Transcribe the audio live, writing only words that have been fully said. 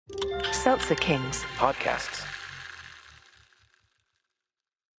Seltzer Kings podcasts.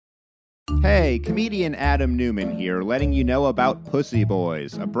 Hey, comedian Adam Newman here, letting you know about Pussy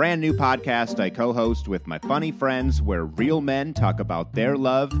Boys, a brand new podcast I co-host with my funny friends where real men talk about their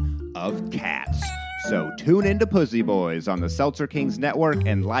love of cats. So tune into Pussy Boys on the Seltzer Kings Network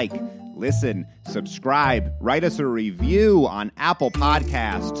and listen, subscribe, write us a review on Apple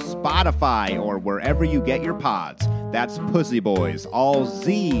Podcasts, Spotify, or wherever you get your pods. That's Pussy Boys, all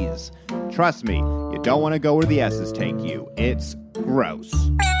Z's. Trust me, you don't want to go where the S's take you. It's gross.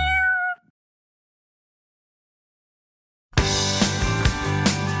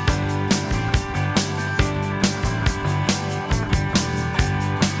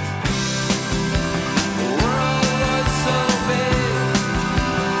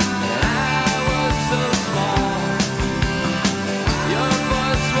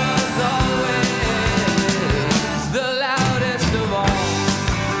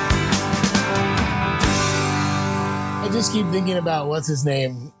 Just keep thinking about what's his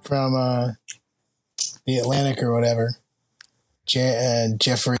name from the Atlantic or whatever.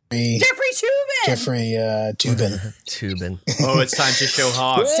 Jeffrey Toobin. Toobin. Oh, it's time to show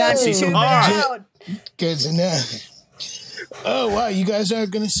hard. It's time to show hard. Good enough. Oh wow, you guys aren't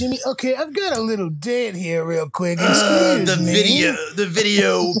gonna see me? Okay, I've got a little date here real quick. The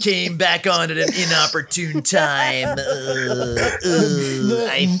video came back on at an inopportune time.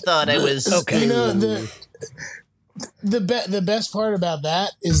 I thought I was okay. You know, the best part about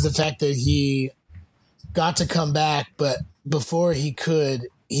that is the fact that he got to come back, but before he could,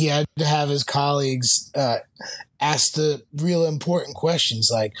 he had to have his colleagues ask the real important questions,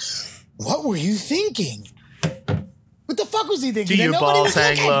 like, "What were you thinking? What the fuck was he thinking?" Do your balls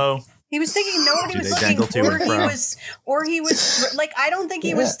hang low? He was thinking nobody was looking, or he was like, I don't think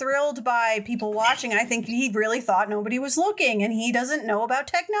he was thrilled by people watching. I think he really thought nobody was looking, and he doesn't know about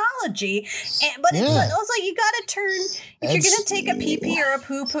technology. But it's also, you got to turn, if you're going to take a pee-pee or a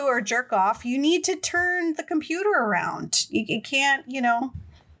poo-poo or jerk off, you need to turn the computer around. You can't, You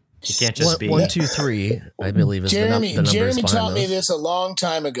can't just be 1, 2, 3. I believe is the numbers. Jeremy taught me this a long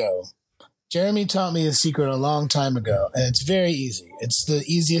time ago. Jeremy taught me the secret a long time ago, and it's very easy. It's the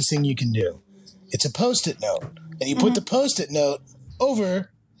easiest thing you can do. It's a Post-it note, and you put the Post-it note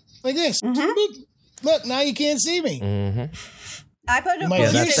over like this. Mm-hmm. Look, now you can't see me. Mm-hmm. I put a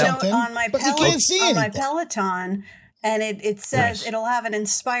Post-it note on my Peloton, and it says, it'll have an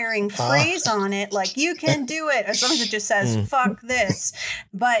inspiring phrase on it, like, you can do it, as long as it just says, fuck this.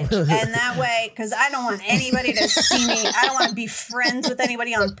 And that way, because I don't want anybody to see me, I don't want to be friends with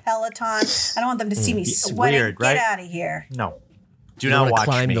anybody on Peloton. I don't want them to see me sweating. Weird, right? Get out of here. No. Do not watch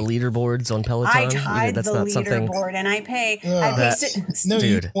climb me. the leaderboards on Peloton. I hide the leaderboard, and I pay.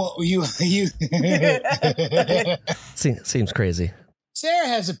 Dude. You Seems crazy. Sarah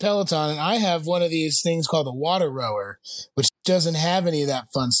has a Peloton, and I have one of these things called a water rower, which doesn't have any of that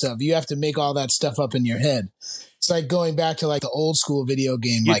fun stuff. You have to make all that stuff up in your head. It's like going back to like the old school video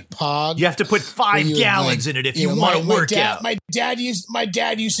game, like Pog. You have to put 5 gallons in it if you want to work out. My dad used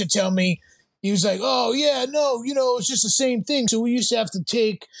to tell me, he was like, "Oh yeah, no, it's just the same thing." So we used to have to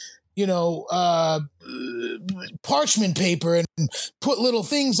take, parchment paper and put little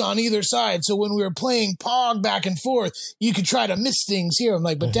things on either side. So when we were playing Pog back and forth, you could try to miss things here. I'm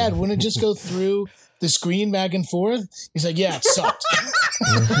like, "But Dad, wouldn't it just go through the screen back and forth?" He's like, "Yeah, it sucked.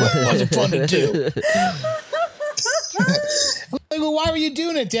 It wasn't fun to do." I'm like, "Well, why were you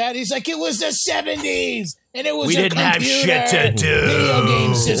doing it, Dad?" He's like, "It was the 70s. And it was we didn't have shit to do. Video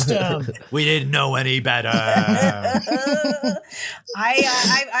game system. We didn't know any better." I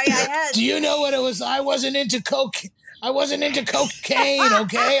had. Do you know what it was? I wasn't into cocaine.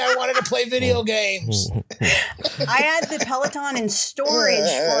 Okay, I wanted to play video games. I had the Peloton in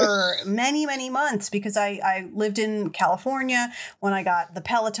storage for many, many months because I lived in California when I got the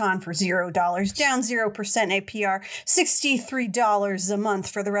Peloton for $0, down 0% APR, $63 a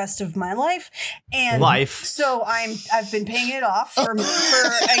month for the rest of my life. And so I've been paying it off for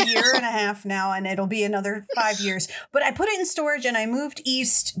a year and a half now, and it'll be another 5 years. But I put it in storage, and I moved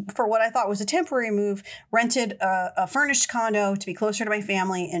east for what I thought was a temporary move, rented a furnished condo to be closer to my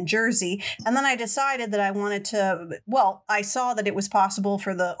family in Jersey. And then I decided that I wanted to, I saw that it was possible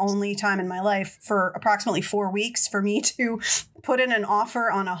for the only time in my life for approximately 4 weeks for me to put in an offer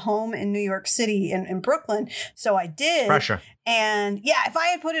on a home in New York City in Brooklyn. So I did. Pressure. And yeah, if I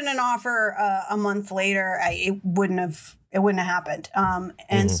had put in an offer a month later, it wouldn't have happened.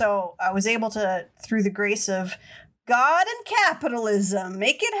 So I was able to, through the grace of God and capitalism,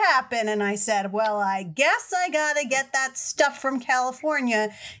 make it happen. And I said, well, I guess I gotta get that stuff from California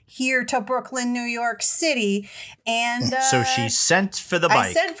here to Brooklyn, New York City. And So she sent for the bike.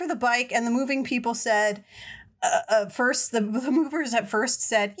 I sent for the bike, and the moving people said, first, the movers at first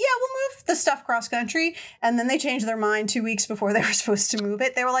said, yeah, we'll move the stuff cross country. And then they changed their mind 2 weeks before they were supposed to move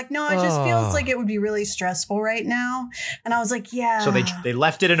it. They were like, no, it just feels like it would be really stressful right now. And I was like, yeah. So they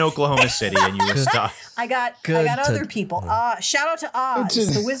left it in Oklahoma City and you were stuck. I got other people. Shout out to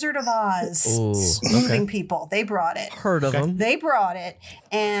Oz, the Wizard of Oz. Moving people. They brought it. Heard of them. They brought it.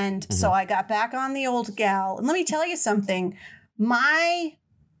 And so I got back on the old gal. And let me tell you something. My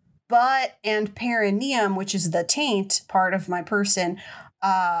butt and perineum, which is the taint part of my person,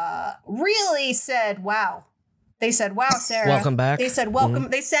 really said, wow. They said, wow, Sarah. Welcome back. They said, welcome.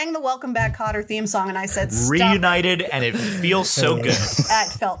 They sang the Welcome Back Cotter theme song, and I said, stop. Reunited, and it feels so good. That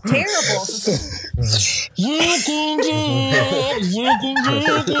felt terrible.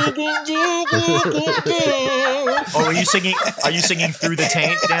 Oh, are you singing through the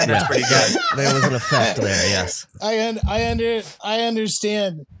taint, Dan? That's pretty good. There was an effect there, yes. I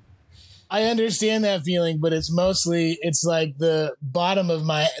understand. I understand that feeling, but it's like the bottom of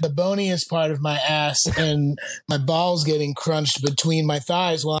the boniest part of my ass and my balls getting crunched between my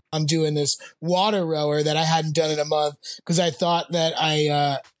thighs while I'm doing this water rower that I hadn't done in a month because I thought that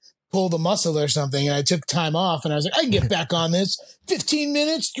I pulled a muscle or something, and I took time off, and I was like, I can get back on this. 15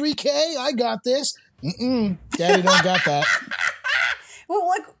 minutes, 3K, I got this. Daddy don't got that. Well,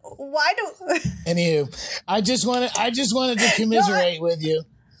 like, why do... Anywho, I just wanted to commiserate with you.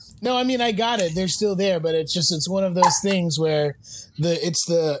 No, I mean, I got it. They're still there, but it's one of those things where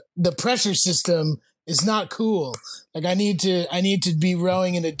the pressure system is not cool. Like I need to be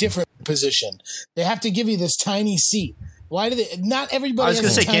rowing in a different position. They have to give you this tiny seat. Why do they? Not everybody. I was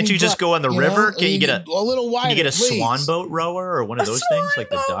going to say, can't you just go on the river? Can you get a little wider? Can you get a please. Swan boat rower or one of those things like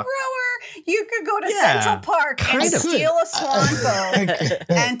the duck? Rower. You could go to Central Park and steal a swan boat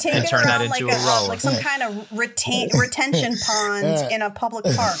and take it turn that around into a rower. like some kind of retention pond in a public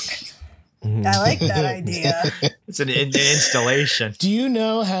park. I like that idea. It's an installation. Do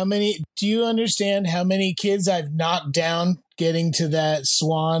you understand how many kids I've knocked down getting to that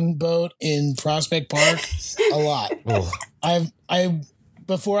swan boat in Prospect Park? A lot.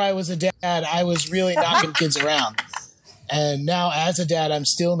 Before I was a dad, I was really knocking kids around. And now as a dad, I'm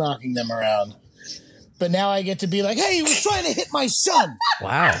still knocking them around. But now I get to be like, hey, he was trying to hit my son.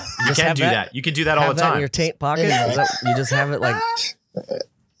 Wow. You can do that. You can do that all the time. Have that in your taint pocket? You just have it like...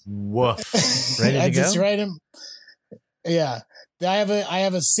 Woof. Ready to go? Just write him. Yeah. I have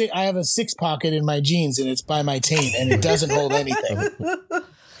a six pocket in my jeans, and it's by my taint, and it doesn't hold anything.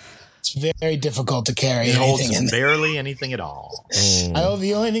 It's very difficult to carry. It holds barely anything at all.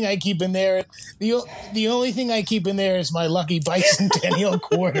 The only thing I keep in there, the only thing I keep in there is my lucky bicentennial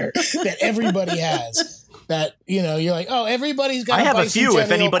quarter that everybody has. That, you're like, oh, everybody's got. I have a few.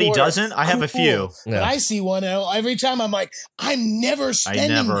 If anybody quarter. Doesn't, I have a few. Yeah. But I see one every time. I'm like, I'm never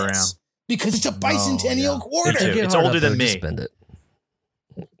spending this because it's a bicentennial quarter. It's older than me. Spend it.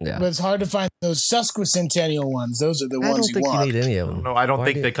 Yeah, but it's hard to find those sesquicentennial ones. Those are the ones you want. I don't think you need any of them. No, I don't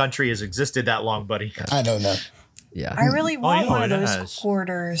think the country has existed that long, buddy. I don't know. Yeah, I really want one of those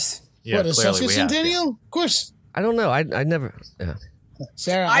quarters. Yeah, what, a sesquicentennial? Of course. I don't know. I never. Yeah.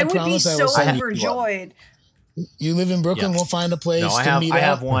 Sarah, I would be so overjoyed. You live in Brooklyn. Yes. We'll find a place to meet up. I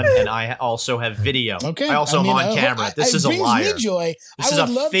have one, and I also have video. Okay. I also am on camera. This is a liar. Me joy. This is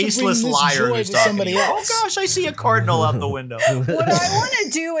a faceless liar who's talking. Oh gosh, I see a cardinal out the window. What I want to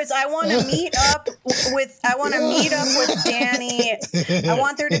do is I want to meet up with Danny. I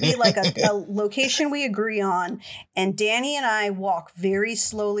want there to be like a location we agree on, and Danny and I walk very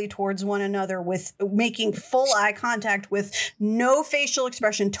slowly towards one another with making full eye contact with no facial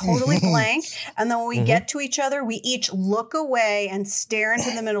expression, totally blank, and then when we get to each other, we each look away and stare into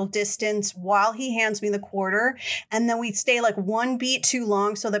the middle distance while he hands me the quarter. And then we stay like one beat too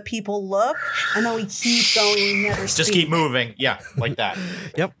long so that people look. And then we keep going. We never speak. Just keep moving. Yeah, like that.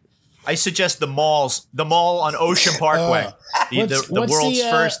 Yep. I suggest the mall on Ocean Parkway. The world's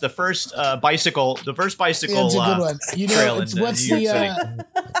first bicycle. The first bicycle that's a good one. Trail in New York City.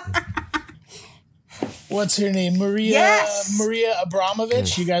 What's her name? Maria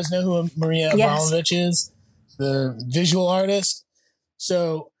Abramovich. You guys know who Maria Abramovich is? The visual artist.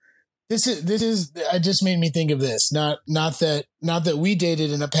 So this is it just made me think of this. Not that we dated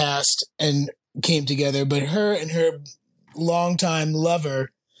in the past and came together, but her and her longtime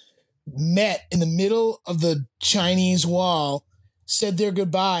lover met in the middle of the Chinese Wall, said their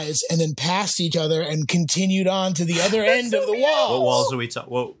goodbyes, and then passed each other and continued on to the other end of the wall. What walls are we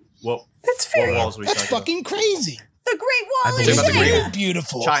talking? What That's fair. What walls are we That's talking fucking crazy. The Great Wall I of believe about the Great China. Wall.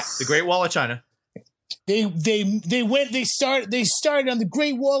 Beautiful. The Great Wall of China. They started on the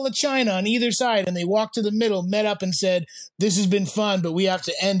Great Wall of China on either side, and they walked to the middle, met up, and said, "This has been fun, but we have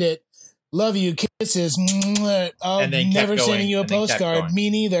to end it. Love you, kisses. I'm And they kept never going, sending you a and they kept postcard. going. Me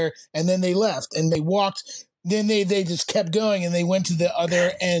neither." And then they left, and they walked. Then they just kept going, and they went to the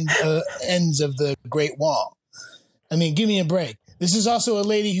other ends of the Great Wall. I mean, give me a break. This is also a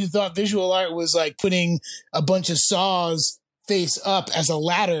lady who thought visual art was like putting a bunch of saws face up as a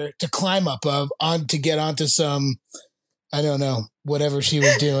ladder to climb up to get onto some, I don't know, whatever she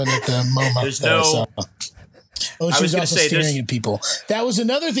was doing at the moment. There's that I saw. no. Oh, I she was was gonna also say, staring there's- at people. That was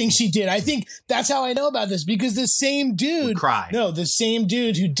another thing she did. I think that's how I know about this, because the same dude, the same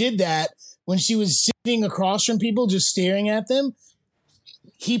dude who did that when she was sitting across from people just staring at them,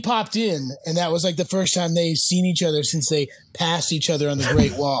 he popped in, and that was like the first time they've seen each other since they passed each other on the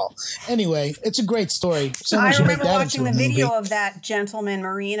Great Wall. Anyway, it's a great story. I remember watching the video of that gentleman,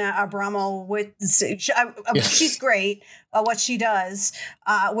 Marina Abramowitz. She's great. What she does,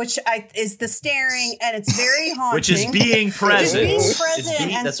 is the staring, and it's very haunting. Which is being present.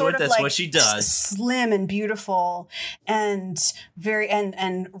 And that's sort what of that's like what she does. Slim and beautiful, and very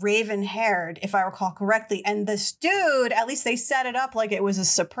and raven haired, if I recall correctly. And this dude, at least they set it up like it was a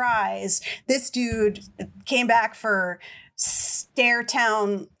surprise. This dude came back for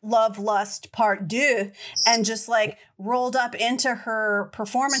Staretown Lovelust Part Deux and just like rolled up into her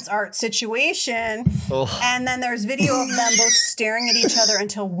performance art situation. And then there's video of them both staring at each other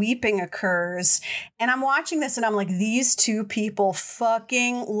until weeping occurs. And I'm watching this and I'm like, these two people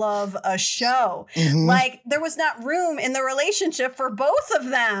fucking love a show. Mm-hmm. Like there was not room in the relationship for both of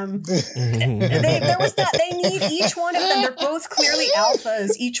them. They need each one of them. They're both clearly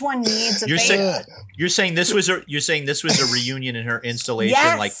alphas. Each one needs a You're saying this was a reunion in her installation,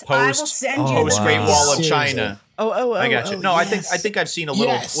 yes, like I will send you post Great Wall of Seriously. China. I got you. No, yes. I think I've seen a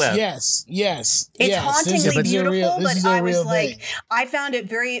little clip. Yes. It's hauntingly beautiful, but I was like, thing. I found it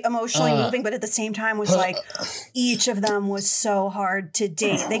very emotionally moving, but at the same time was like, each of them was so hard to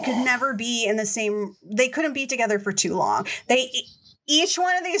date. They could never be in the same, they couldn't be together for too long. Each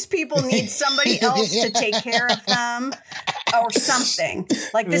one of these people needs somebody else to take care of them or something.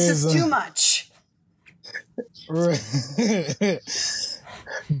 Like, this is too much.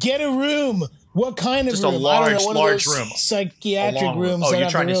 Get a room. What kind of Just room? a large large room. Psychiatric rooms that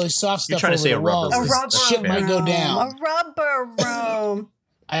have the really soft stuff you're trying to over say the a rubber walls. room. A rubber Shit room. might go down. A rubber room.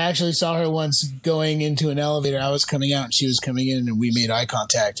 I actually saw her once going into an elevator. I was coming out and she was coming in, and we made eye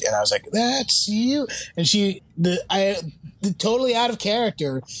contact. And I was like, "That's you." And totally out of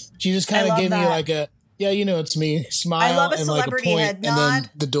character. She just kind of gave me like a, "Yeah, you know it's me." Smile. I love a and celebrity like a point, head and nod. then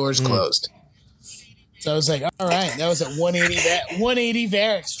the doors closed. So I was like, "All right, that was at 180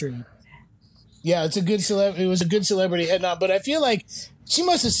 Varick Street." Yeah, it was a good celebrity head nod, but I feel like she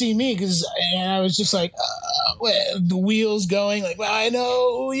must have seen me because I was just like, the wheels going, like, well, I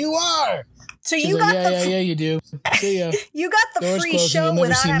know who you are. So She's you like, got yeah, you do. See ya. You got the Doors free closing, show you'll never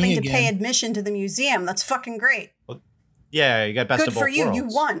without see me having to again. pay admission to the museum. That's fucking great. Yeah, you got best Good of both for you.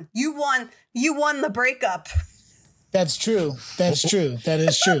 worlds. You won the breakup. That's true. That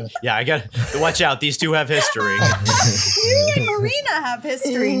is true. Yeah, I got to watch out. These two have history. You and Marina have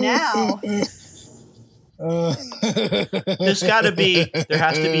history now. There has to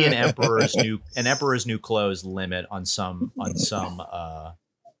be an emperor's new clothes limit on some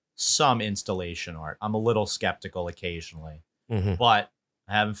installation art. I'm a little skeptical occasionally, but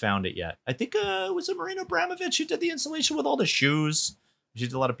I haven't found it yet. I think was it Marina Abramovich who did the installation with all the shoes? She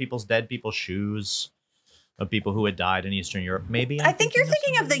did a lot of dead people's shoes of people who had died in Eastern Europe. Maybe I think you're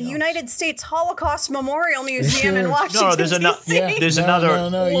thinking of the United States Holocaust Memorial Museum in Washington. No, there's another. Yeah. There's another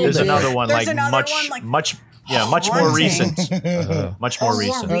one. There's Like another much, one, like, much more recent. Much more More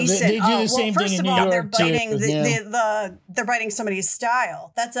recent. recent. They do the same first thing of in all, New they're York, too, biting yeah. they're biting somebody's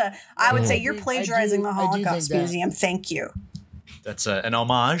style. I would say you're plagiarizing the I do think Holocaust that. Museum. Thank you. That's an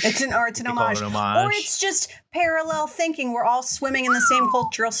homage. It's an homage. Or it's just parallel thinking. We're all swimming in the same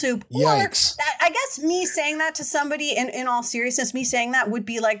cultural soup. Yikes. Or I guess me saying that to somebody, in all seriousness, me saying that would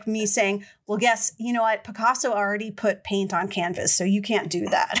be like me saying, well, guess, you know what? Picasso already put paint on canvas, so you can't do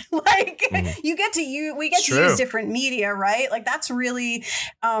that. We get to use different media, right? Like that's really,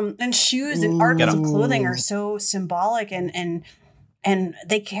 and shoes and articles of clothing are so symbolic and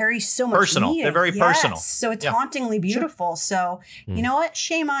they carry so much personal. meaning. They're very personal. So it's hauntingly beautiful. So you know what?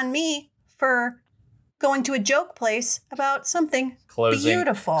 Shame on me for going to a joke place about something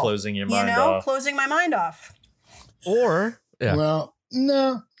beautiful. Closing your mind off. Closing my mind off. Or Well,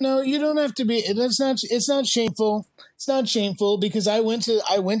 No, you don't have to be. It's not shameful. It's not shameful because I went to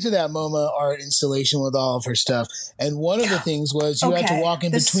that MoMA art installation with all of her stuff, and one of the things was you had to walk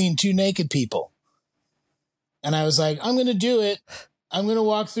in between two naked people, and I was like, I'm going to do it. I'm going to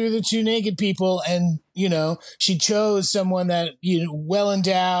walk through the two naked people, and she chose someone that well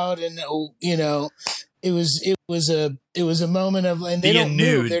endowed, and it was a moment of, and they don't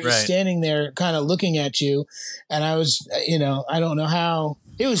move. They're just standing there kind of looking at you. And I was, I don't know how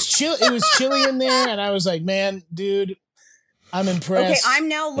it was chill. It was chilly in there. And I was like, man, dude, I'm impressed. Okay. I'm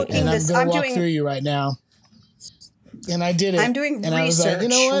now looking and this. I'm going to walk through you right now. And I did it. I'm doing and research I was like, you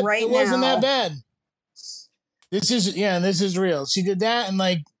know what? right it wasn't now. that bad. This is real. She did that. And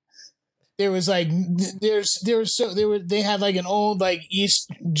like, there was like, they had like an old like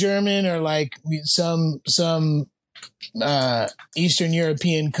East German or like some Eastern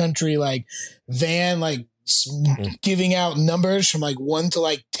European country like van like giving out numbers from like 1 to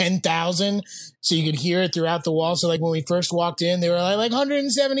like 10,000 so you could hear it throughout the wall. So like when we first walked in, they were like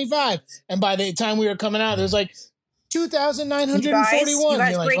 175, and by the time we were coming out, there was like 2,941.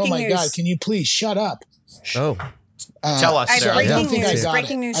 You're like, oh my god, can you please shut up? Oh. Tell us, Sarah.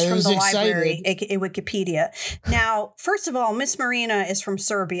 Breaking news from the library, aka Wikipedia. Now, first of all, Miss Marina is from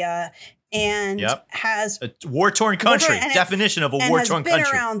Serbia and has a war-torn country. Definition of a war-torn country. And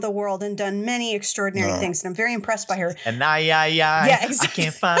has been around the world and done many extraordinary things, and I'm very impressed by her. And exactly. I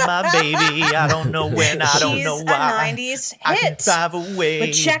can't find my baby. I don't know when. I don't know why. She's a 90s hit. I can drive away.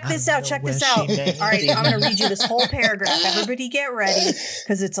 But check this out. All right, I'm going to read you this whole paragraph. Everybody get ready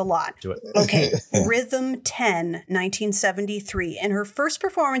because it's a lot. Do it. Okay. Rhythm 10, 1973. In her first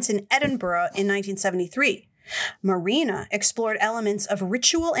performance in Edinburgh in 1973. Marina explored elements of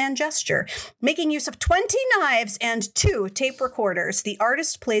ritual and gesture, making use of 20 knives and 2 tape recorders. The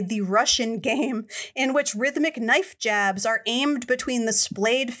artist played the Russian game, in which rhythmic knife jabs are aimed between the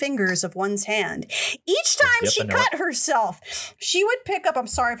splayed fingers of one's hand. Each time she cut herself, she would pick up, I'm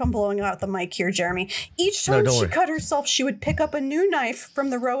sorry if I'm blowing out the mic here, Jeremy. Each time she cut herself, she would pick up a new knife from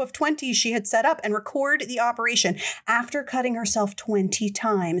the row of 20 she had set up and record the operation. After cutting herself 20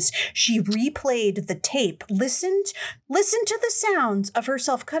 times, she replayed the tape, listened to the sounds of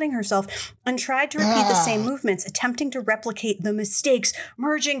herself cutting herself, and tried to repeat the same movements, attempting to replicate the mistakes,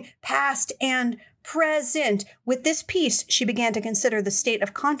 merging past and present. With this piece, she began to consider the state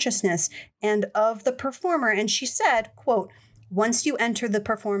of consciousness and of the performer, and she said, quote, once you enter into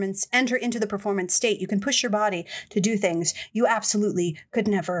the performance state, you can push your body to do things you absolutely could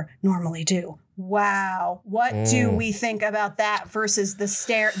never normally do. Wow. What do we think about that versus the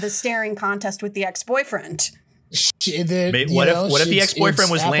staring contest with the ex-boyfriend? What if the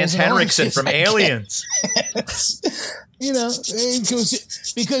ex-boyfriend was Lance Henriksen from Aliens?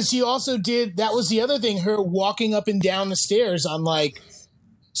 Because she also did, that was the other thing, her walking up and down the stairs on like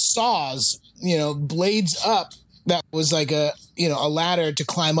saws, blades up. That was like a ladder to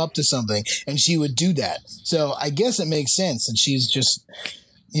climb up to something, and she would do that. So I guess it makes sense. And she's just,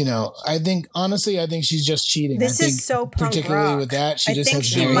 I think she's just cheating. This is so punk particularly rock. With that, she just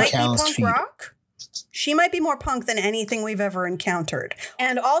has very calloused feet. Rock. She might be more punk than anything we've ever encountered.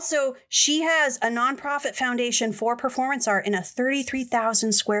 And also, she has a nonprofit foundation for performance art in a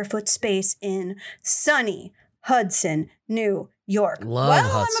 33,000 square foot space in sunny Hudson, New York.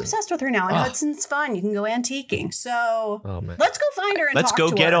 Hudson. I'm obsessed with her now, and Hudson's fun. You can go antiquing. So let's go find her and let's talk go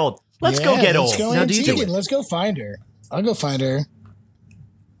to get her. old. Let's go get old. Let's go antiquing. Let's go find her. I'll go find her.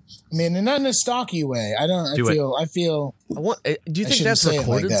 I mean, not in a stalky way. I feel. Do you think that's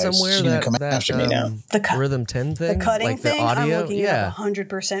recorded somewhere? That come after me now. The Rhythm 10 thing, the cutting like thing. The audio? I'm looking at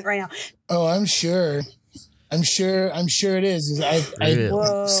 100% right now. Oh, I'm sure it is.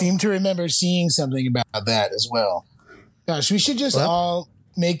 I seem to remember seeing something about that as well. Gosh, we should just all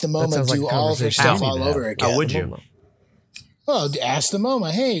make the MoMA do all of her stuff all over again. How would you? Well, ask the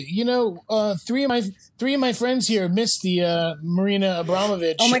MoMA. Hey, three of my friends here missed the Marina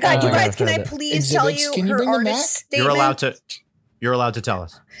Abramovich. Oh my God, you guys! Can I please tell you her artist statement? You're allowed to tell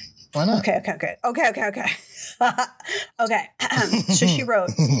us. Why not? Okay. Okay. So she wrote.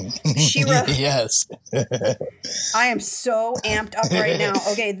 Yes. I am so amped up right now.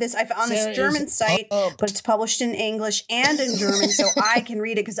 Okay, I found this German site, but it's published in English and in German, so I can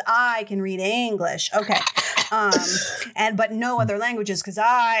read it because I can read English. Okay. But no other languages because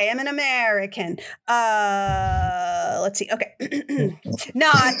I am an American. Let's see. Okay.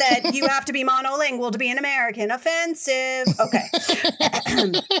 Not that you have to be monolingual to be an American. Offensive. Okay.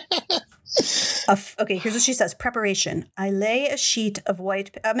 Okay, here's what she says. Preparation. I lay a sheet of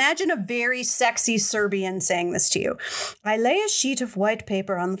white... Imagine a very sexy Serbian saying this to you. I lay a sheet of white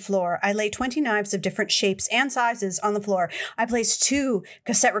paper on the floor. I lay 20 knives of different shapes and sizes on the floor. I place 2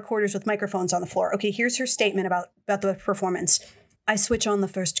 cassette recorders with microphones on the floor. Okay, here's her statement about the performance. I switch on the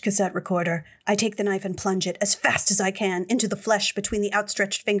first cassette recorder. I take the knife and plunge it as fast as I can into the flesh between the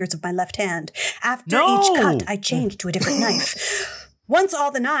outstretched fingers of my left hand. After each cut, I change to a different knife. Once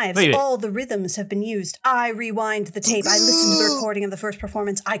all the knives, all the rhythms have been used, I rewind the tape. I listen to the recording of the first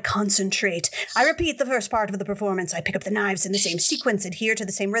performance. I concentrate. I repeat the first part of the performance. I pick up the knives in the same sequence, adhere to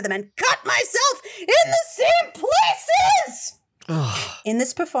the same rhythm, and cut myself in the same places! In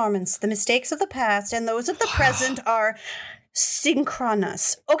this performance, the mistakes of the past and those of the present are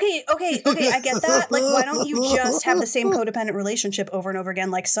synchronous. Okay, I get that. Like, why don't you just have the same codependent relationship over and over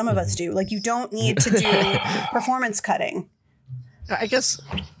again like some of us do? Like, you don't need to do performance cutting. I guess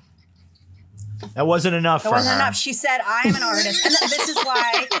that wasn't enough. It wasn't enough. She said, "I am an artist," and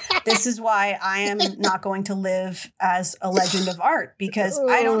this is why I am not going to live as a legend of art, because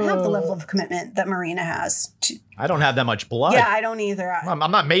I don't have the level of commitment that Marina has. I don't have that much blood. Yeah, I don't either.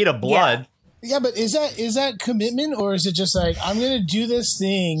 I'm not made of blood. Yeah, but is that commitment, or is it just like, I'm going to do this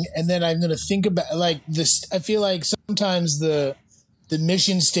thing and then I'm going to think about like this? I feel like sometimes the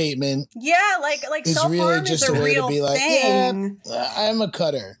mission statement, like is self-harm really just is a a way real to be like, thing. yeah, I'm a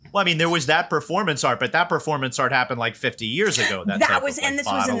cutter. Well, I mean, there was that performance art, but that performance art happened like 50 years ago. That was, and this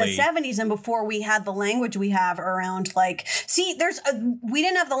was in the 70s, and before we had the language we have around, like, see, we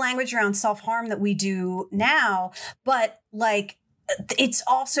didn't have the language around self-harm that we do now, but like, it's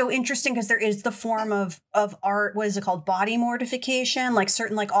also interesting because there is the form of art. What is it called? Body mortification, like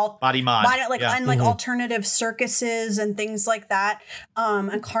certain like all body mod, and like alternative circuses and things like that,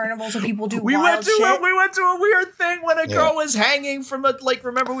 and carnivals where people do. We went to a weird thing when a girl was hanging from a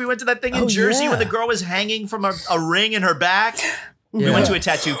remember we went to that thing in Jersey when the girl was hanging from a ring in her back. We went to a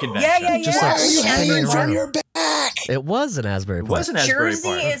tattoo convention. Yeah. Just like hanging from your back. It was an Asbury Park. Jersey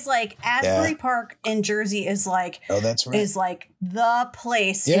is like Asbury Park in Jersey is like that's right. Is like the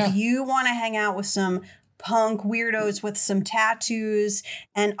place if you want to hang out with some punk weirdos with some tattoos.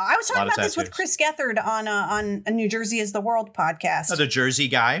 And I was talking about this with Chris Gethard on a New Jersey is the World podcast. Oh, the Jersey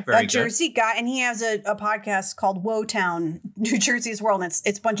guy, very good. Jersey guy, and he has a podcast called Woetown, New Jersey is World, and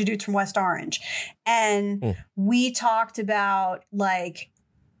it's a bunch of dudes from West Orange. And we talked about like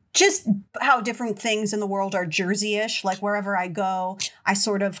just how different things in the world are Jersey-ish. Like wherever I go, I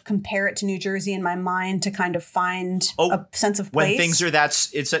sort of compare it to New Jersey in my mind to kind of find a sense of place. When things are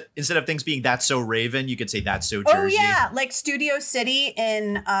instead of things being that's so Raven, you could say that's so Jersey. Oh yeah, like Studio City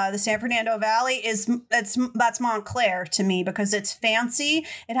in the San Fernando Valley that's Montclair to me because it's fancy.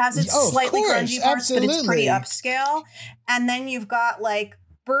 It has its slightly grungy parts, but it's pretty upscale. And then you've got like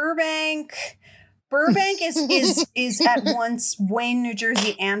Burbank. Burbank is at once Wayne, New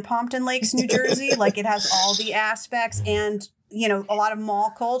Jersey and Pompton Lakes, New Jersey. Like it has all the aspects and, you know, a lot of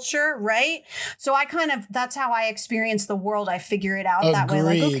mall culture, right? So that's how I experience the world. I figure it out that way.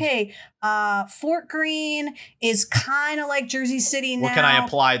 Like, okay, Fort Greene is kind of like Jersey City now. What can I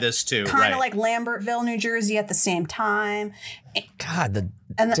apply this to? Kind of like Lambertville, New Jersey at the same time. God, the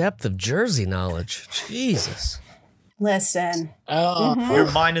depth of Jersey knowledge. Jesus. Listen. Your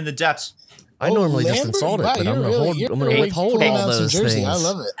mind in the depths. I normally just insult it, but I'm going to withhold all those things. I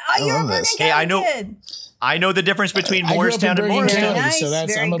love it. Oh, you're a Bergen County kid. I know the difference between Morristown and Morristown. Nice, so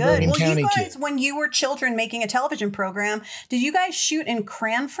I'm a good. Bergen Well, County you guys, kid. when you were children making a television program, did you guys shoot in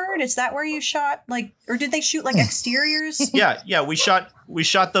Cranford? Is that where you shot? Like, or did they shoot like exteriors? Yeah. We shot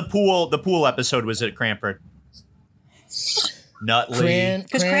the pool. The pool episode was at Cranford. Nutley.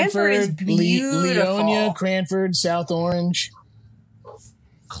 Because Cranford is beautiful. Leonia, Cranford, South Orange.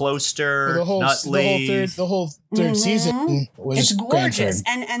 Closter, Nutley. The whole third season was it's gorgeous.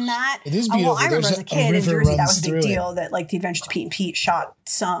 Cranford. And that it is beautiful. I remember as a kid in Jersey, that was a big deal it. that like the Adventures of Pete and Pete shot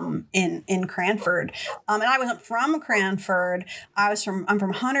some in Cranford. And I wasn't from Cranford. I'm from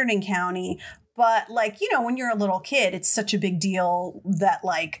Hunterdon County. But like, you know, when you're a little kid, it's such a big deal that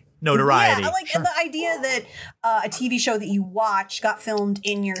like notoriety. Yeah, like the idea that a TV show that you watch got filmed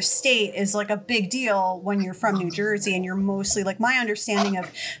in your state is like a big deal when you're from New Jersey and you're mostly like my understanding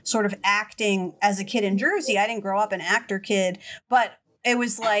of sort of acting as a kid in Jersey. I didn't grow up an actor kid, but it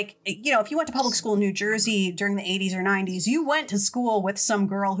was like, you know, if you went to public school in New Jersey during the 80s or 90s, you went to school with some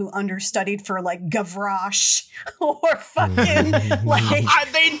girl who understudied for like Gavroche or fucking like.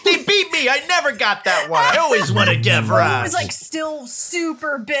 They beat me. I never got that one. I always wanted Gavroche. He was like still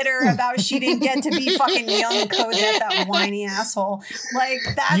super bitter about she didn't get to be fucking young Cosette, that whiny asshole. Like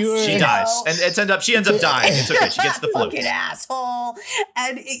that's she dies, and she ends up dying. It's okay. She gets the flu. Fucking asshole.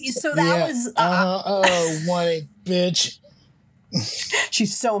 And so that was whiny bitch.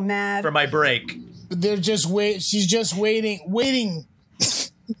 She's so mad for my break. They're just she's just waiting.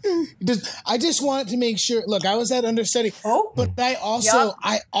 I just wanted to make sure. Look, I was at understudy. But I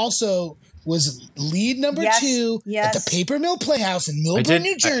also was lead number 2 at the Paper Mill Playhouse in Milburn,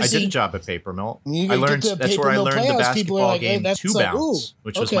 New Jersey. I did a job at Paper Mill. That's where I learned the basketball game Two Bounce,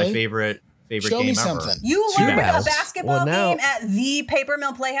 which was my favorite Show game me ever. something. You learned a basketball game at the Paper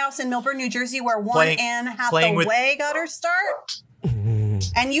Mill Playhouse in Milburn, New Jersey, where Anne Hathaway got her start.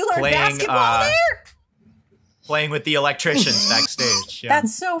 And you learned basketball there? Playing with the electricians backstage. Yeah.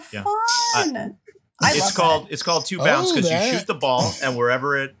 That's so fun. It's called Two Bounce because you shoot the ball and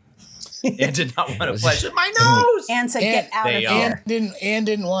wherever it. Anne did not want to play. She said, my nose. Anne said, get out of here. Anne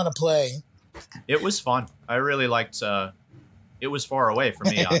didn't want to play. It was fun. I really liked. It was far away from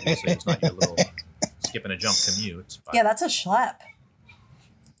me. Obviously, it's not your little skip and a jump commute. But. Yeah, that's a schlep.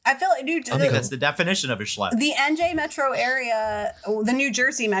 I feel like, dude, I think that's the definition of a schlep. The NJ metro area, the New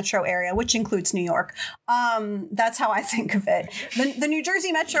Jersey metro area, which includes New York. That's how I think of it. The New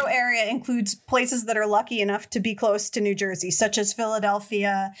Jersey metro area includes places that are lucky enough to be close to New Jersey, such as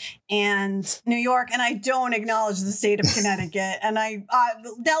Philadelphia and New York. And I don't acknowledge the state of Connecticut. And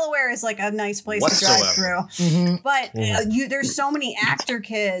Delaware is like a nice place to drive through. Mm-hmm. But there's so many actor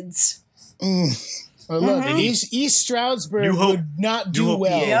kids. Well, look, East Stroudsburg would not do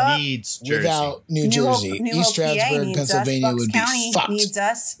well without New Jersey. East Stroudsburg, Pennsylvania would be fucked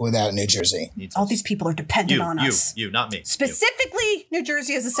without New Jersey. All these people are dependent on us. You, not me. Specifically, New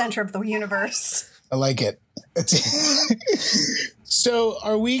Jersey is the center of the universe. I like it. So,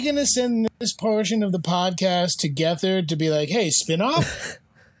 are we going to send this portion of the podcast together to be like, hey, spin-off?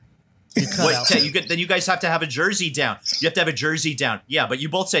 Then you guys have to have a Jersey down. You have to have a Jersey down. Yeah, but you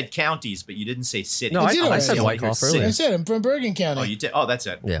both said counties, but you didn't say cities. No, I said Wyckoff earlier. I said I'm from Bergen County. Oh, you did? Oh, that's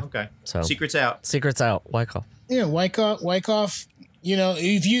it. Yeah. Okay. So Secret's out. Wyckoff. Yeah, Wyckoff. You know,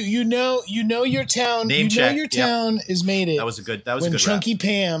 if you know your town, your town is made it. That was a good when Chunky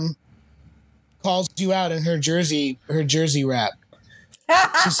Pam calls you out in her Jersey rap.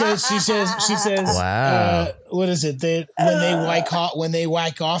 She says, wow. What is it? When they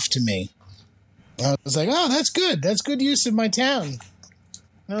whack off to me. I was like, oh, that's good. That's good use of my town.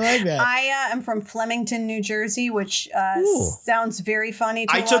 I like that. I am from Flemington, New Jersey, which sounds very funny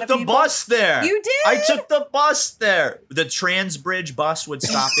to a lot of people. I took the bus there. You did? I took the bus there. The Transbridge bus would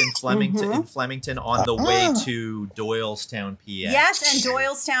stop in Flemington on the way to Doylestown, PA. Yes, and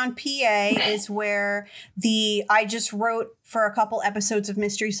Doylestown, PA is where I just wrote for a couple episodes of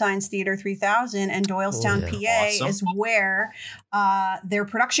Mystery Science Theater 3000, and Doylestown, PA is where their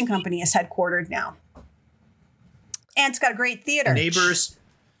production company is headquartered now. And it's got a great theater.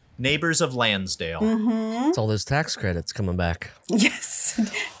 Neighbors of Lansdale. Mm-hmm. It's all those tax credits coming back. Yes.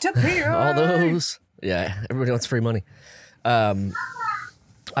 To pay all those. Yeah, everybody wants free money. I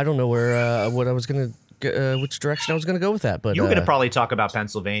don't know what I was going to, which direction I was going to go with that. But you were going to probably talk about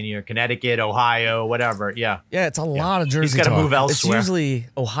Pennsylvania, Connecticut, Ohio, whatever. Yeah. Yeah, it's a lot of Jersey talk. He's got to move elsewhere. It's usually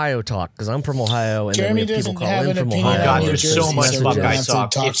Ohio talk because I'm from Ohio. And Jeremy then we have people doesn't call have in from an Ohio. opinion God, on there's Jersey, so much so Buckeye we're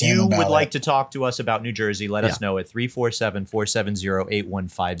talk. gonna have If to talk you about would like it. to talk to us about New Jersey, let us know at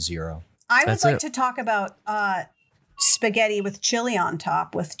 347-470-8150. I would like to talk about spaghetti with chili on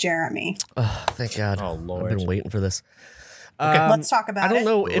top with Jeremy. Oh, thank God. Oh, Lord. I've been waiting for this. Okay, let's talk about it. I don't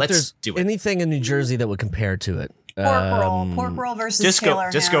know if Let's there's anything in New Jersey that would compare to it. Pork roll versus disco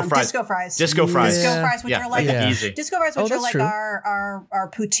fries. Disco fries. Disco fries. Disco fries, which are like easy. Disco fries, which are like true.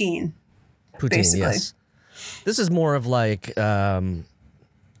 our poutine. Poutine, basically. yes. This is more of like,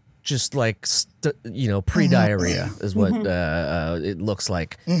 just like pre-diarrhea is what it looks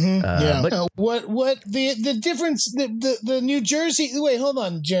like. But what the difference? The New Jersey. Wait, hold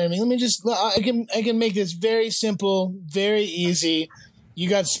on, Jeremy. Let me just. I can make this very simple, very easy. You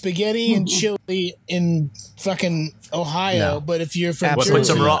got spaghetti and chili in fucking Ohio, but if you're from Jersey, put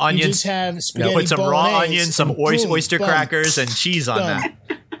some raw onions. You just have spaghetti Put some raw bolognese, onions, some oyster crackers, and cheese on that.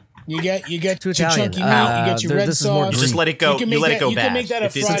 You get your Italian. chunky meat. You get your red this is more sauce. You just let it go. You let it go bad. You can make that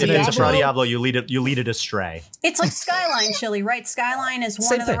if it's a Fra Diavolo, you lead it astray. It's like Skyline chili, right? Skyline is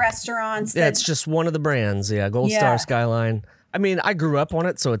one of the restaurants. Yeah, it's just one of the brands. Yeah, Gold Star, Skyline. I mean, I grew up on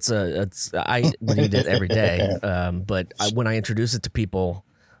it, so I would eat it every day. But when I introduce it to people,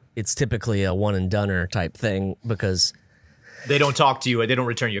 it's typically a one and doneer type thing because they don't talk to you. They don't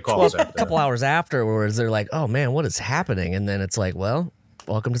return your calls. a couple hours afterwards, they're like, "Oh man, what is happening?" And then it's like, "Well,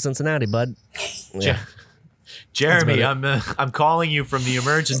 welcome to Cincinnati, bud." Yeah. Jeremy, I'm calling you from the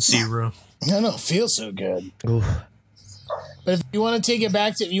emergency room. I don't feel so good. Oof. But if you want to take it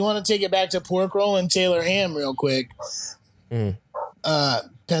back to pork roll and Taylor ham real quick.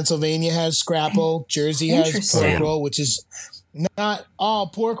 Pennsylvania has scrapple. Jersey has pork roll, which is not all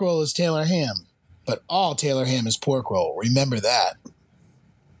pork roll is Taylor ham, but all Taylor ham is pork roll. Remember that.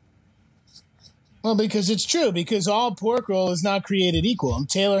 Well, because it's true. Because all pork roll is not created equal, and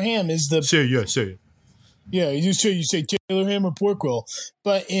Taylor ham is the. Say it. Yeah, you say Taylor ham or pork roll,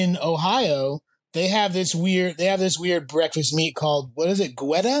 but in Ohio they have this weird breakfast meat called, what is it?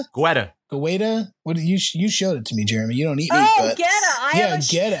 Goetta. What you showed it to me, Jeremy? You don't eat meat. Oh, Goetta.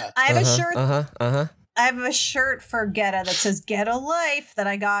 Goetta. I have a shirt. I have a shirt for Goetta that says "Goetta Life" that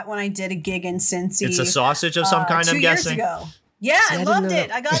I got when I did a gig in Cincy. It's a sausage of some kind, I'm guessing. 2 years ago. Yeah, I loved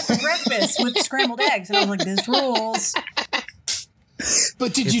it. I got it for breakfast with scrambled eggs, and I was like, "This rules."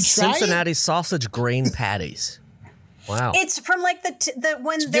 But did you try Cincinnati sausage grain patties? Wow. It's from like the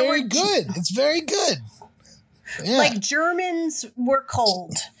when It's they very were good. It's very good. Yeah. like Germans were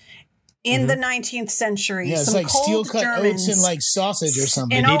cold in the 19th century. Yeah, it's Some like cold steel cut Germans oats and like sausage or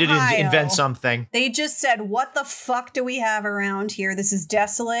something. in They needed to Ohio. invent something. They just said, "What the fuck do we have around here? This is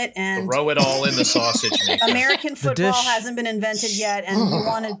desolate and Throw it all in the sausage maker. American football dish. hasn't been invented yet, and we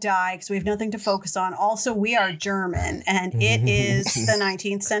want to die because we have nothing to focus on. Also, we are German, and it is the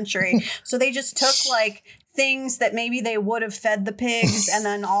 19th century. So they just took like things that maybe they would have fed the pigs, and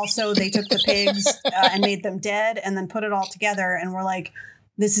then also they took the pigs and made them dead, and then put it all together, and we're like,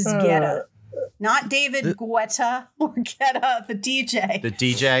 this is Goetta. Not David Guetta or Goetta, the DJ. The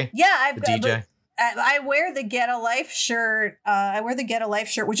DJ? Yeah, I've The got. DJ? I wear the Goetta Life shirt. I wear the Goetta Life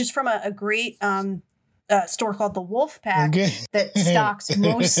shirt, which is from a great store called the Wolf Pack that stocks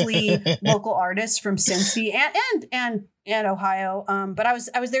mostly local artists from Cincy and Ohio. But I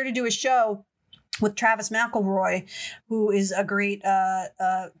was there to do a show with Travis McElroy, who is a great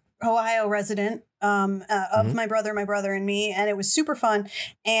Ohio resident of my brother and me, and it was super fun.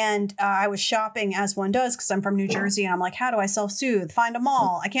 And I was shopping as one does because I'm from New Jersey, and I'm like, how do I self-soothe? Find a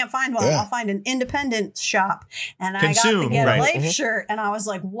mall. I can't find one. I'll find an independent shop. And I got the Get a Life shirt, and I was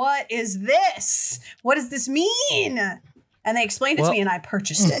like, what is this? What does this mean? And they explained it to me, and I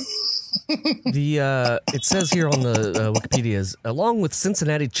purchased it. It says here on the Wikipedia's, along with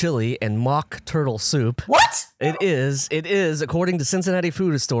Cincinnati chili and mock turtle soup. What? It is, according to Cincinnati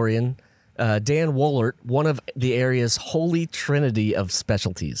food historian Dan Wollert, one of the area's holy trinity of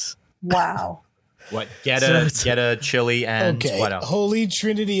specialties. Wow. What? Goetta, chili, and what else? Holy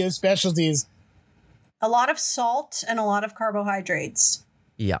trinity of specialties. A lot of salt and a lot of carbohydrates.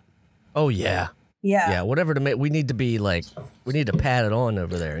 Yeah. Oh, yeah. Yeah. Whatever to make, we need to pad it on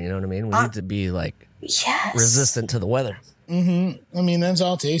over there. You know what I mean? We need to be like resistant to the weather. Mm-hmm. I mean, that's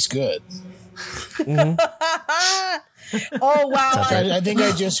all tastes good. Oh wow! I think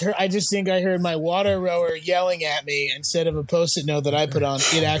I heard my water rower yelling at me instead of a Post-it note that I put on.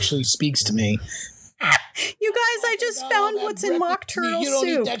 It actually speaks to me. You guys, I just found what's in mock turtle you don't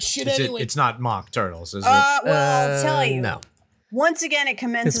soup. Eat that shit anyway. It's not mock turtles, is it? Well, I'll tell you. No. Once again, it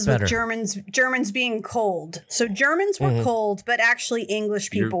commences with Germans being cold. So Germans were cold, but actually English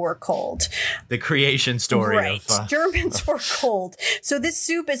people were cold. The creation story right. of... Germans were cold. So this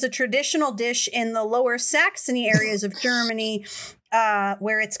soup is a traditional dish in the lower Saxony areas of Germany,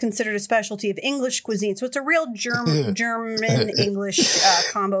 where it's considered a specialty of English cuisine. So it's a real German-English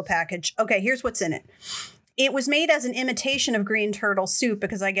combo package. Okay, here's what's in it. It was made as an imitation of green turtle soup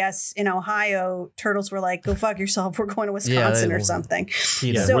because I guess in Ohio, turtles were like, go fuck yourself. We're going to Wisconsin or something.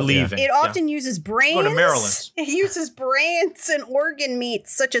 So we're leaving. It often uses brains. Go to Maryland. It uses brains and organ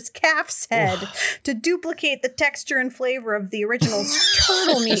meats such as calf's head to duplicate the texture and flavor of the original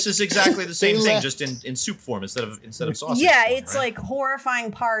turtle meat. This is exactly the same thing, just in soup form instead of sausage. Yeah, form, it's like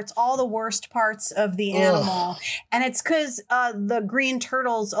horrifying parts, all the worst parts of the animal. And it's because the green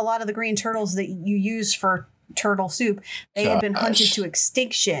turtles, a lot of the green turtles that you use for turtle soup, they had been hunted to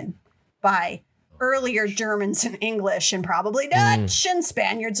extinction by earlier Germans and English and probably Dutch and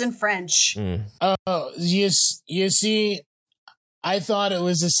Spaniards and French. Oh, you see, I thought it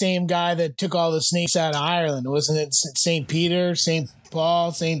was the same guy that took all the snakes out of Ireland. Wasn't it St. Peter? St.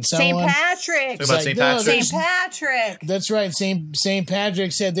 Paul, Saint St. someone. Patrick. Talking about St. Patrick. St. Patrick. That's right. Saint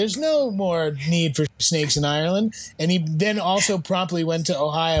Patrick said there's no more need for snakes in Ireland, and he then also promptly went to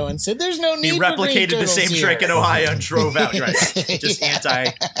Ohio and said there's no need. He for green replicated the turtles same here. trick in Ohio and drove out. Right, just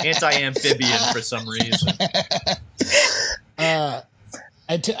anti-amphibian for some reason.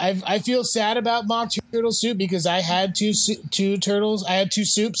 I feel sad about mock turtle soup because I had two turtles. I had two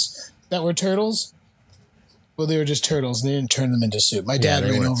soups that were turtles. Well, they were just turtles, and they didn't turn them into soup. My dad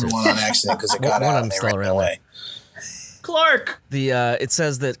ran over one on accident because it got One out of and them's they still ran around away. Clark. It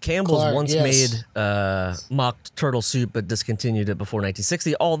says that Campbell's Clark, once yes. made mock turtle soup, but discontinued it before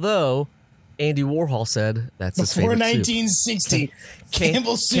 1960. Although Andy Warhol said that's his Before favorite 1960, soup.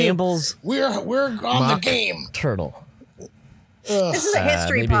 Campbell's soup. Campbell's We're on the mock game. turtle. This is a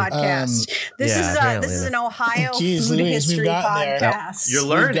history maybe- podcast. This apparently, is an Ohio Jeez food Louise, we've history gotten there. podcast. You're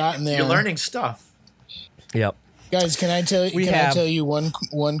gotten learning. there. You're learning stuff. Yep. Guys, can I tell you? I tell you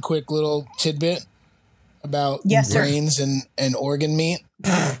one quick little tidbit about Yes, sir. brains and organ meat?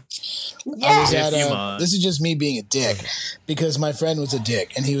 I was Yes. at If you must. this is just me being a dick because my friend was a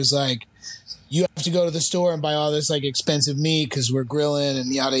dick and he was like, you have to go to the store and buy all this like expensive meat because we're grilling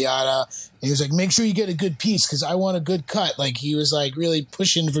and yada yada. And he was like, make sure you get a good piece because I want a good cut. Like he was like really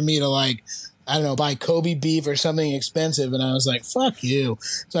pushing for me to like, I don't know, buy Kobe beef or something expensive. And I was like, fuck you.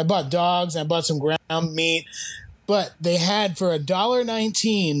 So I bought dogs. I bought some ground meat. But they had for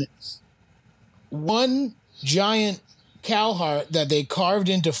 $1.19 one giant cow heart that they carved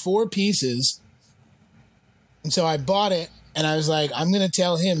into 4 pieces. And so I bought it and I was like, I'm going to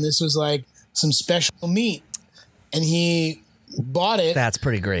tell him this was like some special meat. And he bought it. That's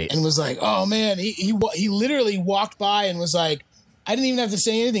pretty great. And was like, oh man, he literally walked by and was like, I didn't even have to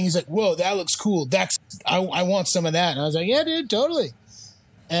say anything. He's like, whoa, that looks cool. I want some of that. And I was like, yeah, dude, totally.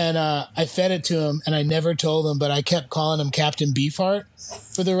 And I fed it to him, and I never told him, but I kept calling him Captain Beefheart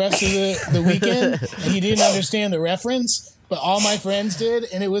for the rest of the weekend. And he didn't understand the reference, but all my friends did,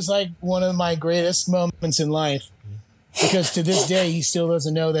 and it was like one of my greatest moments in life. Because to this day, he still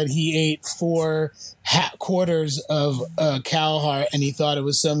doesn't know that he ate 4 quarters of cow heart, and he thought it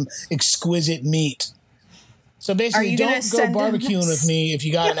was some exquisite meat. So basically, don't go barbecuing with me if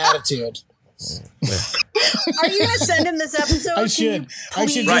you got an attitude. Are you going to send him this episode? I should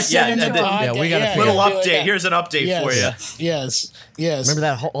please Right, just send yeah, him the yeah, we got a Little yeah, update. yeah. Here's an update for you. Yes. Remember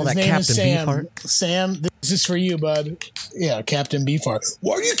that all His that name Captain is Sam. Beefheart? Sam, this is for you, bud. Yeah, Captain Beefheart.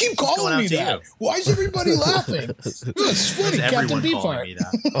 Why do you keep going calling out me to that? you? Why is everybody laughing? It's funny, Captain Everyone calling me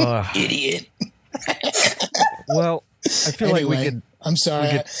Beefheart. that. Idiot. Well, I feel like we could. I'm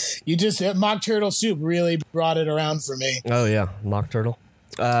sorry. You just mock turtle soup really brought it around for me. Oh yeah, mock turtle.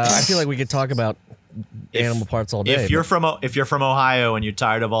 I feel like we could talk about animal parts all day. If you're from Ohio and you're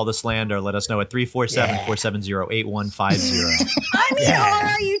tired of all the slander, let us know at 347-470-8150. I mean, or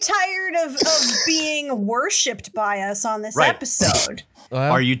are you tired of being worshipped by us on this Right. episode?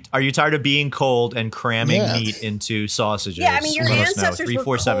 Well, Are you tired of being cold and cramming Yeah. meat into sausages? Yeah, I mean, your Let us know. ancestors were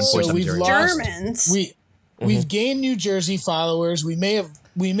 347-470. So we've lost- Germans. We've gained New Jersey followers. We may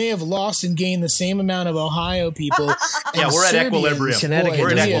have lost and gained the same amount of Ohio people. Yeah, And we're at Serbians, equilibrium. Connecticut We're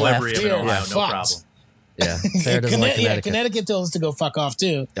at just equilibrium in we are Ohio. No fucked. problem. yeah, Sarah doesn't like Connecticut. Connecticut tells us to go fuck off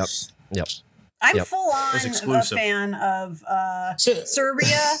too. Yep. I'm Yep. full on It's a exclusive. fan of So,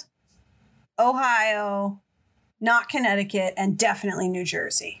 Serbia, Ohio, not Connecticut, and definitely New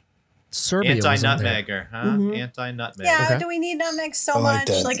Jersey. Serbia was on there. Anti-nutmegger, huh? Mhm. Anti-nutmegger. Yeah, Okay. do we need nutmeg so I like much?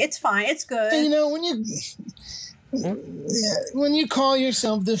 that. Like, it's fine. It's good. you know, when you call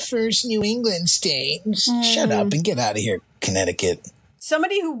yourself the first New England state, shut up and get out of here, Connecticut.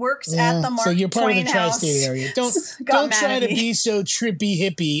 Somebody who works at the Mark so you're part Twain of the house tri-state area. got Don't mad try at to me. be so trippy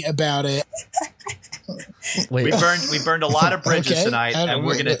hippie about it. Wait, We burned a lot of bridges Okay. tonight, I don't- and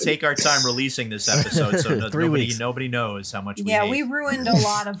we're going to take our time releasing this episode, so 3 weeks. nobody knows how much we Yeah, hate. we ruined a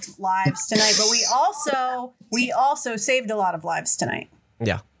lot of lives tonight, but we also saved a lot of lives tonight.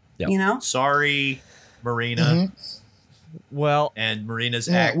 yeah. You know? Sorry, Marina Well, and Marina's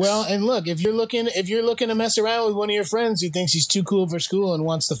Yeah, ex. well, and look, if you're looking to mess around with one of your friends who thinks he's too cool for school and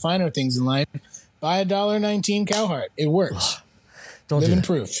wants the finer things in life, buy $1.19 cow heart. It works. don't do Living that.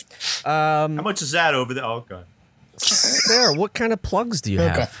 proof. how much is that over there? Oh, God. Sarah, what kind of plugs do you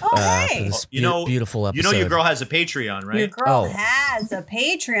Okay. have Oh, for hey. this You know, beautiful episode? You know your girl has a Patreon, right? Your girl Oh. has a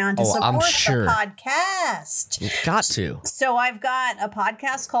Patreon to Oh, I'm support sure. the podcast. You've got to. So I've got a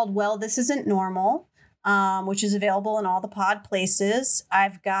podcast called Well, This Isn't Normal, which is available in all the pod places.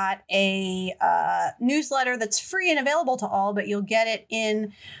 I've got a newsletter that's free and available to all, but you'll get it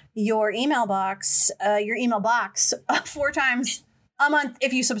in your email box 4 times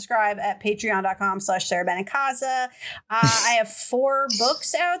if you subscribe at patreon.com/Sara Benincasa. I have 4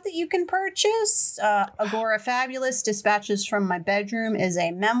 books out that you can purchase. Agora Fabulous, Dispatches from My Bedroom is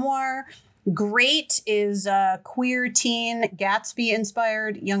a memoir. Great is queer teen Gatsby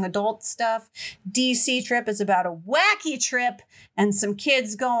inspired young adult stuff. DC Trip is about a wacky trip and some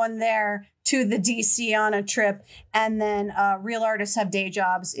kids going there to the DC on a trip. And then Real Artists Have Day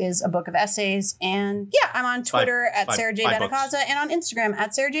Jobs is a book of essays. And yeah, I'm on Twitter at Sara J. Benincasa and on Instagram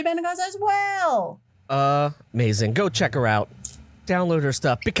at Sara J. Benincasa as well. Amazing. Go check her out. Download her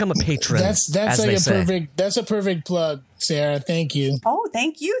stuff. Become a patron. That's a perfect plug, Sarah. Thank you. Oh,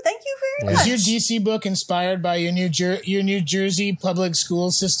 thank you very much. Is your DC book inspired by your New Jersey public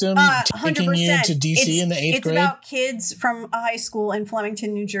school system taking 100%. you to DC in the 8th grade? It's about kids from a high school in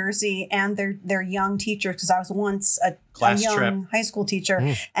Flemington, New Jersey, and their young teachers. Because I was once a young high school teacher,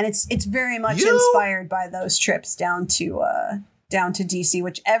 and it's very much inspired by those trips down to DC,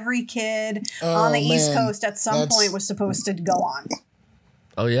 which every kid on the East Coast at some point was supposed to go on.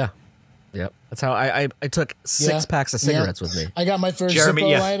 Oh yeah. Yep. That's how I took 6 packs of cigarettes with me. I got my first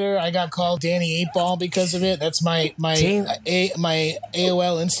Zippo lighter. I got called Danny 8-Ball because of it. That's my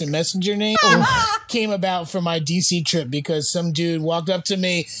AOL Instant Messenger name. Came about from my DC trip because some dude walked up to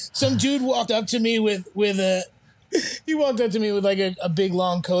me. with like a big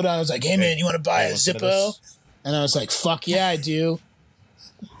long coat on. I was like, "Hey man, you want to buy a Zippo?" And I was like, "Fuck yeah, I do."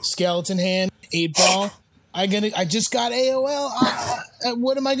 Skeleton hand, 8-Ball. I just got AOL.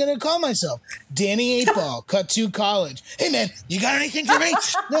 What am I gonna call myself? Danny 8-Ball. Cut to college. Hey man, you got anything for me?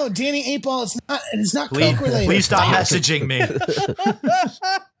 No, Danny 8-Ball. It's not coke related. Please stop messaging me.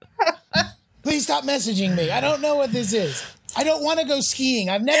 Please stop messaging me. I don't know what this is. I don't want to go skiing.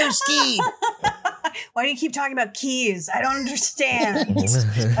 I've never skied. Why do you keep talking about keys? I don't understand. I don't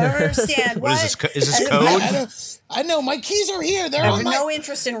understand. What is this? Is this code? I know. My keys are here. I have no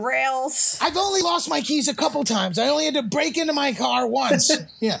interest in rails. I've only lost my keys a couple times. I only had to break into my car once.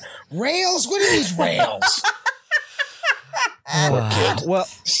 Yeah. Rails? What are these rails? Well,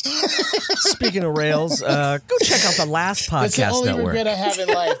 speaking of rails, go check out the last podcast That's the only network. regret I have in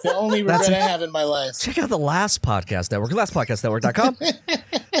life. The only regret I have in my life. Check out the last podcast network, lastpodcastnetwork.com,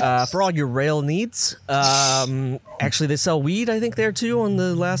 for all your rail needs. Actually, they sell weed, I think, there too on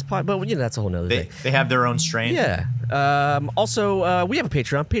the last pod, but that's a whole nother thing. They have their own strain. Yeah. Also, we have a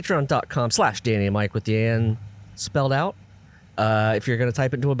Patreon, patreon.com/Danny and Mike with the N spelled out. If you're going to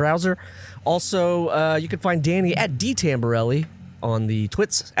type it into a browser. Also, you can find Danny at D Tamborelli on the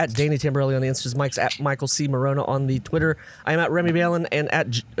twits, at Danny Tamborelli on the Instas, Mike's at Michael C. Morona on the Twitter. I am at Remy Balin and at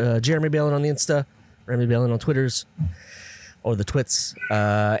Jeremy Balin on the Insta, Remy Balin on Twitters, or the twits.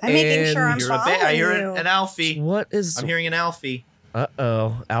 I'm making sure I'm following you. I hear an Alfie. I'm hearing an Alfie.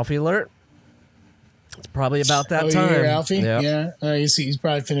 Uh-oh. Alfie alert. It's probably about that time. You hear Alfie? Yep. Yeah. You see, he's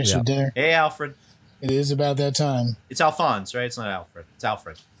probably finished with dinner. Hey, Alfred. It is about that time. It's Alphonse, right? It's not Alfred. It's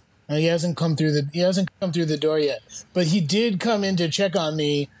Alfred. He hasn't come through the door yet, but he did come in to check on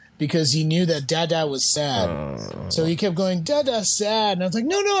me because he knew that Dada was sad. So he kept going, Dada sad, and I was like,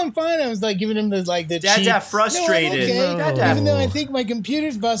 no, I'm fine. I was like giving him the Dada cheap, frustrated. No, I'm okay. Dada. Even though I think my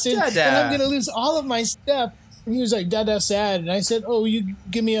computer's busted and I'm gonna lose all of my stuff. And he was like, Dada sad. And I said, oh, you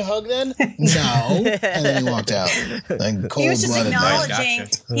give me a hug then? No. And then he walked out. Like he was just acknowledging.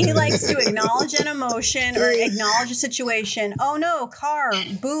 Gotcha. He likes to acknowledge an emotion or acknowledge a situation. Oh, no, car,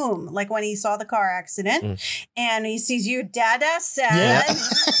 boom. Like when he saw the car accident. And he sees you, Dada sad. Yeah.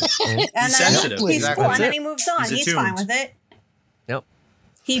 And then he's cool. And then he moves on. He's fine with it. Yep.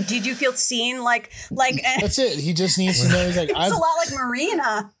 Did you feel seen? Like that's it. He just needs to know. He's like, it's a lot like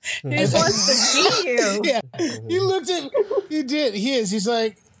Marina. He just wants to see you. Yeah. He looked at. He did. He's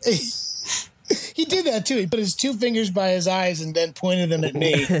like. He did that too. He put his 2 fingers by his eyes and then pointed them at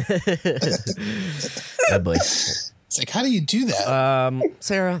me. Oh boy. It's like, how do you do that?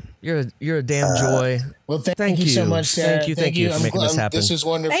 Sarah, you're a damn joy. Well, thank you so much, Sarah. Thank you for making this happen. This is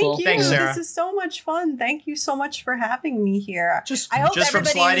wonderful. Thank you. Thanks, Sarah. This is so much fun. Thank you so much for having me here. I hope just from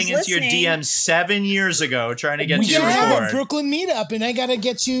sliding into your DM 7 years ago, trying to get you to record. We have a Brooklyn meetup, and I gotta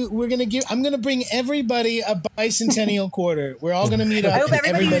get you. I'm gonna bring everybody a bicentennial quarter. We're all gonna meet up. I hope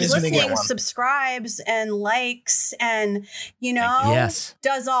everybody who's who's listening subscribes and likes and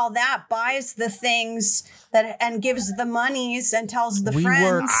does all that, buys the things and gives the monies and tells the friends.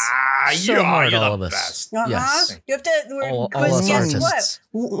 Work so hard, all of us. Yes. You have to. Because guess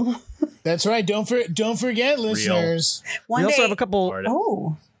what? That's right. Don't forget, listeners. We also have a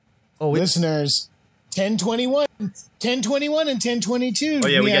couple. Listeners. 10/21, and 10/22. Oh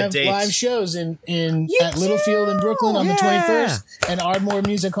yeah, we have got dates. Live shows at Littlefield in Brooklyn on the 21st, and Ardmore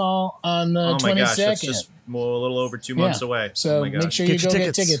Music Hall on the 22nd. Gosh, that's just little over 2 months away. So oh my God. make sure you Get go your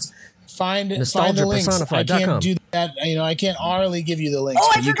get tickets. Find the links. I NostalgiaPersonified.com. can't do that. I can't orally give you the links. Oh,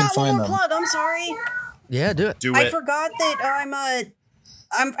 but I you can forgot one find more them. plug. I'm sorry. Yeah, do it. Do I it. forgot that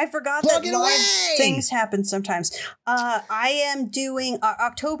I forgot Plug that it live away! things happen sometimes. I am doing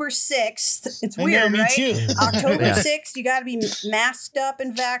October 6th. It's I know, weird, me right? too. October Yeah. 6th, you got to be masked up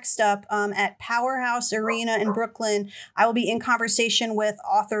and vaxxed up at Powerhouse Arena in Brooklyn. I will be in conversation with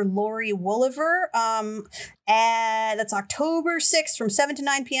author Lori Woolever. And that's October 6th from 7 to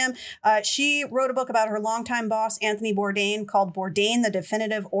 9 p.m. She wrote a book about her longtime boss, Anthony Bourdain, called Bourdain, the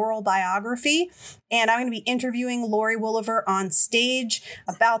Definitive Oral Biography. And I'm going to be interviewing Lori Woolever on stage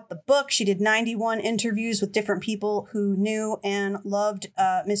about the book. She did 91 interviews with different people who knew and loved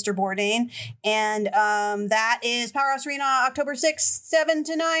Mr. Bourdain. And that is Powerhouse Arena, October 6th, 7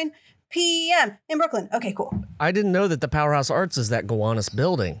 to 9 p.m. in Brooklyn. Okay, cool. I didn't know that the Powerhouse Arts is that Gowanus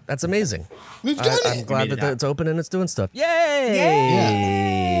building. That's amazing. We've done I'm it. glad made it that it's open and it's doing stuff. Yay!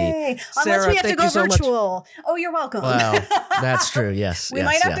 Yay! Unless Sarah, we have to thank go you so much. virtual. Oh, you're welcome. Wow, that's true. Yes, we yes,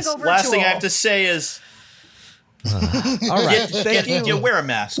 might have yes. to go virtual. Last thing I have to say is, All right, thank you. wear a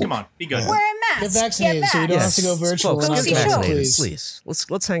mask. Come on, be good. Wear a Get mask. vaccinated so you don't have to go virtual. Folks, Go get see vaccinated, shows. please.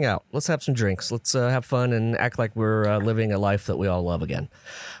 Let's hang out. Let's have some drinks. Let's have fun and act like we're living a life that we all love again.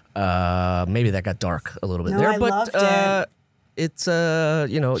 Maybe that got dark a little bit No, there, I but loved it. it's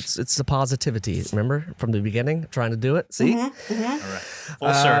it's the positivity. Remember from the beginning, trying to do it. See, All right,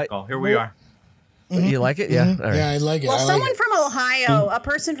 full circle. Here we are. you like it? Yeah. All right. Yeah, I like it. Well, I like someone it. from Ohio, a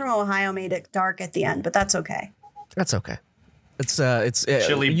person from Ohio made it dark at the end, but that's okay. That's okay. It's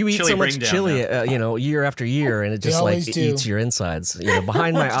Chili- you eat chili so much bring down chili, year after year, and it just always it do. eats your insides.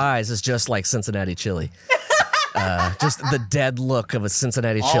 Behind my eyes is just like Cincinnati chili. Just the dead look of a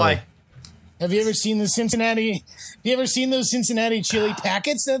Cincinnati chili. Have you ever seen the Cincinnati? Have you ever seen those Cincinnati chili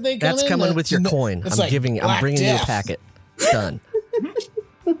packets that they come That's in? coming with your coin. It's I'm like I'm Black bringing you a Death. packet. Done.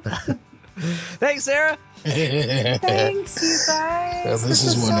 Thanks, Sarah. Thanks, you guys. Well, this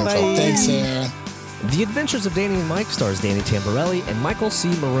is so wonderful. fun. Thanks, Sarah. The Adventures of Danny and Mike stars Danny Tamborelli and Michael C.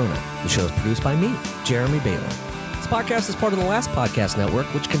 Marona. The show is produced by me, Jeremy Baylor. This podcast is part of the Last Podcast Network,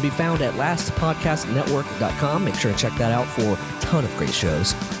 which can be found at lastpodcastnetwork.com. Make sure to check that out for a ton of great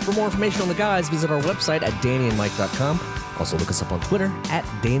shows. For more information on the guys, visit our website at dannyandmike.com. Also look us up on Twitter at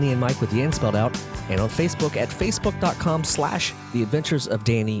Danny and Mike with the N spelled out, and on Facebook at facebook.com/The Adventures of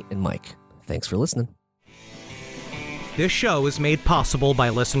Danny and Mike. Thanks for listening. This show is made possible by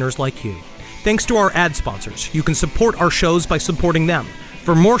listeners like you. Thanks to our ad sponsors, you can support our shows by supporting them.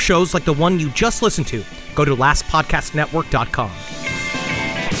 For more shows like the one you just listened to, go to lastpodcastnetwork.com.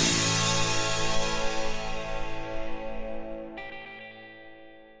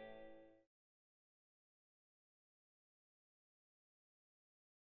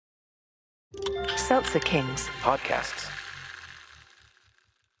 Seltzer Kings. Podcasts.